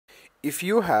If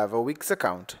you have a Wix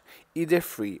account, either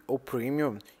free or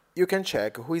premium, you can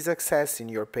check who is accessing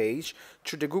your page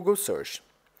through the Google search.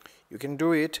 You can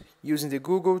do it using the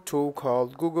Google tool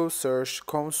called Google Search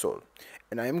Console,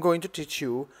 and I am going to teach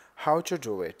you how to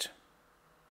do it.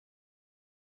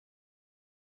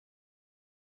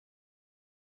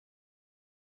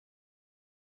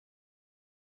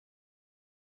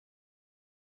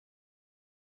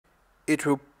 It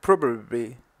will probably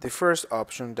be the first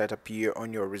option that appears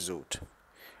on your result.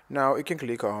 Now you can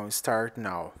click on Start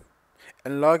Now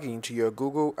and log into your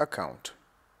Google account.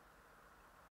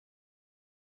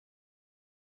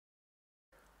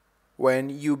 When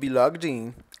you be logged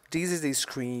in, this is the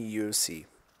screen you'll see.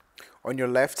 On your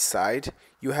left side,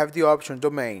 you have the option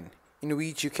Domain, in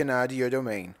which you can add your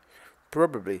domain,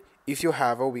 probably if you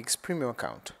have a Wix Premium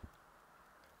account.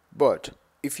 But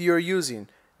if you are using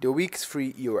the Wix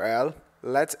free URL,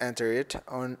 let's enter it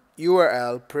on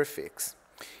URL prefix.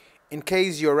 In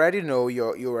case you already know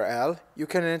your URL, you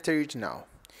can enter it now.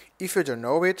 If you don't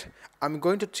know it, I'm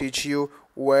going to teach you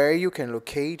where you can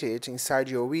locate it inside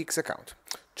your Wix account.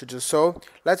 To do so,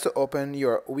 let's open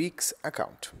your Wix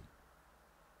account.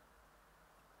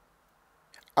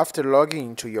 After logging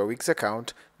into your Wix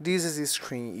account, this is the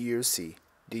screen you'll see.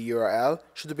 The URL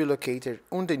should be located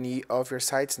underneath of your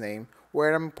site's name,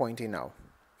 where I'm pointing now.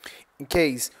 In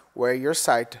case where your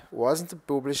site wasn't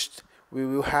published, we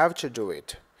will have to do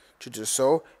it. To do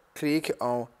so, click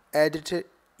on Edit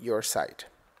your site.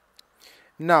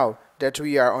 Now that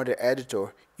we are on the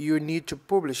editor, you need to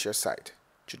publish your site.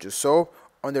 To do so,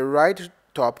 on the right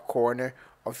top corner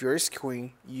of your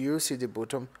screen, you'll see the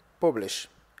button Publish,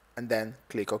 and then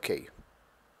click OK.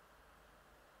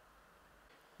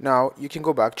 Now you can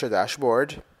go back to your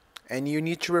dashboard, and you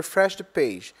need to refresh the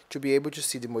page to be able to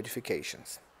see the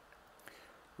modifications.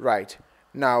 Right,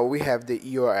 now we have the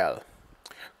URL.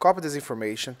 Copy this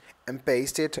information and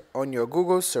paste it on your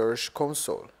Google Search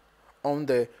Console on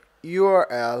the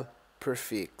URL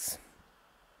prefix.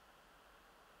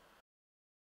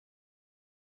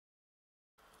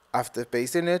 After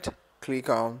pasting it, click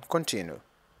on Continue.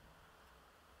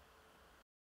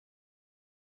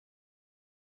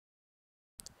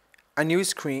 A new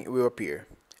screen will appear,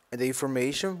 and the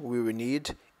information we will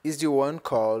need is the one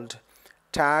called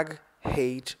Tag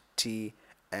HTML.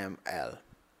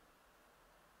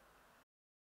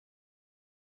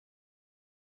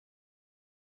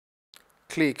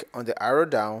 Click on the arrow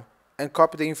down and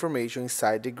copy the information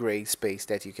inside the gray space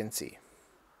that you can see.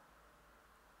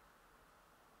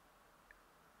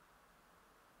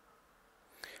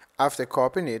 After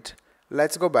copying it,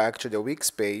 let's go back to the Wix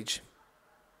page .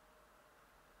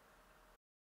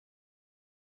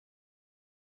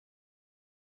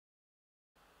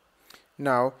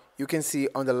 Now you can see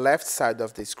on the left side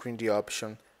of the screen the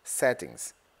option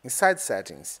Settings. Inside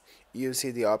Settings, you see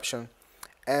the option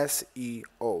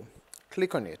SEO.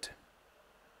 Click on it.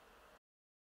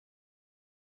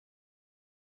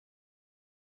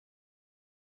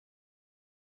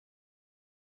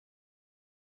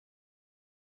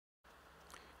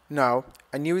 Now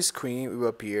a new screen will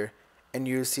appear and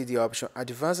you'll see the option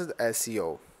Advanced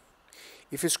SEO.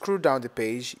 If you scroll down the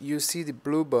page, you'll see the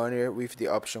blue banner with the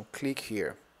option Click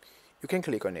here. You can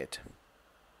click on it.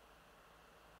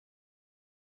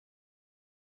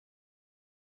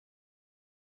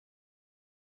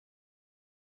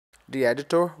 The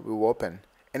editor will open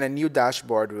and a new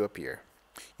dashboard will appear.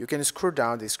 You can scroll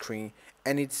down the screen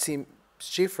and it seems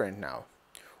different now.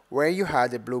 Where you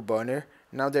had the blue banner,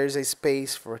 now there is a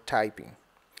space for typing.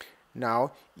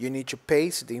 Now you need to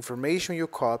paste the information you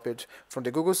copied from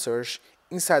the Google search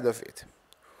inside of it.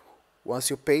 Once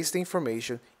you paste the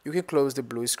information, you can close the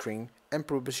blue screen and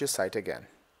publish your site again.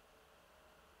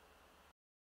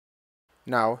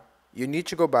 Now you need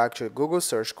to go back to the Google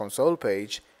Search Console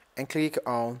page and click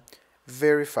on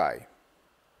Verify.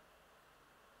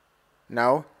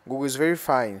 Now Google is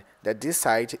verifying that this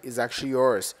site is actually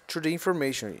yours through the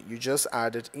information you just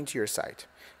added into your site.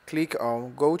 Click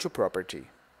on Go to Property.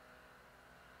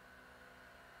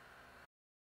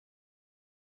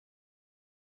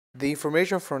 The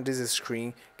information from this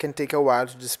screen can take a while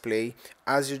to display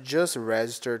as you just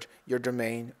registered your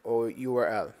domain or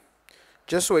URL.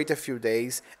 Just wait a few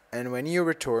days and when you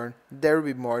return, there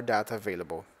will be more data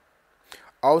available.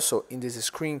 Also, in this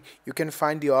screen, you can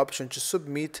find the option to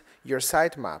submit your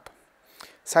sitemap.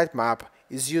 Sitemap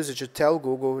is used to tell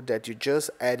Google that you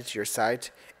just added your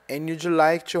site and you'd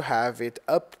like to have it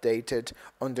updated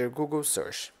under Google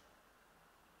search.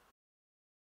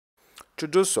 To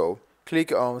do so,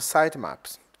 click on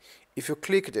Sitemaps. If you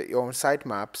click on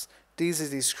Sitemaps, this is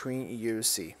the screen you'll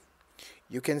see.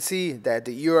 You can see that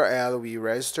the URL we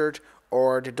registered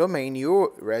or the domain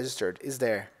you registered is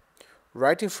there.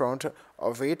 Right in front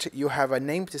of it, you have an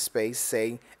empty space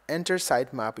saying Enter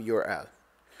Sitemap URL.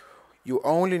 You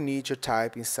only need to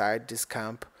type inside this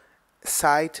camp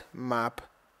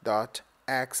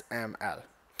sitemap.xml.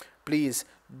 Please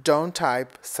don't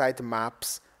type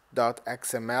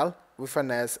sitemaps.xml with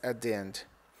an S at the end,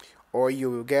 or you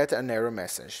will get an error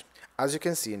message, as you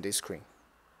can see in the screen.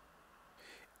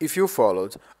 If you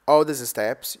followed all these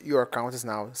steps, your account is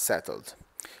now settled.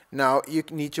 Now you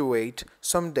need to wait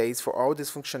some days for all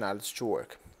these functionalities to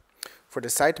work. For the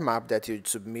sitemap that you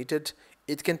submitted,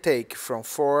 it can take from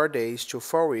 4 days to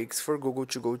 4 weeks for Google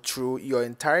to go through your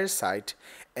entire site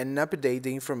and update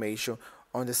the information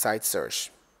on the site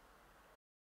search.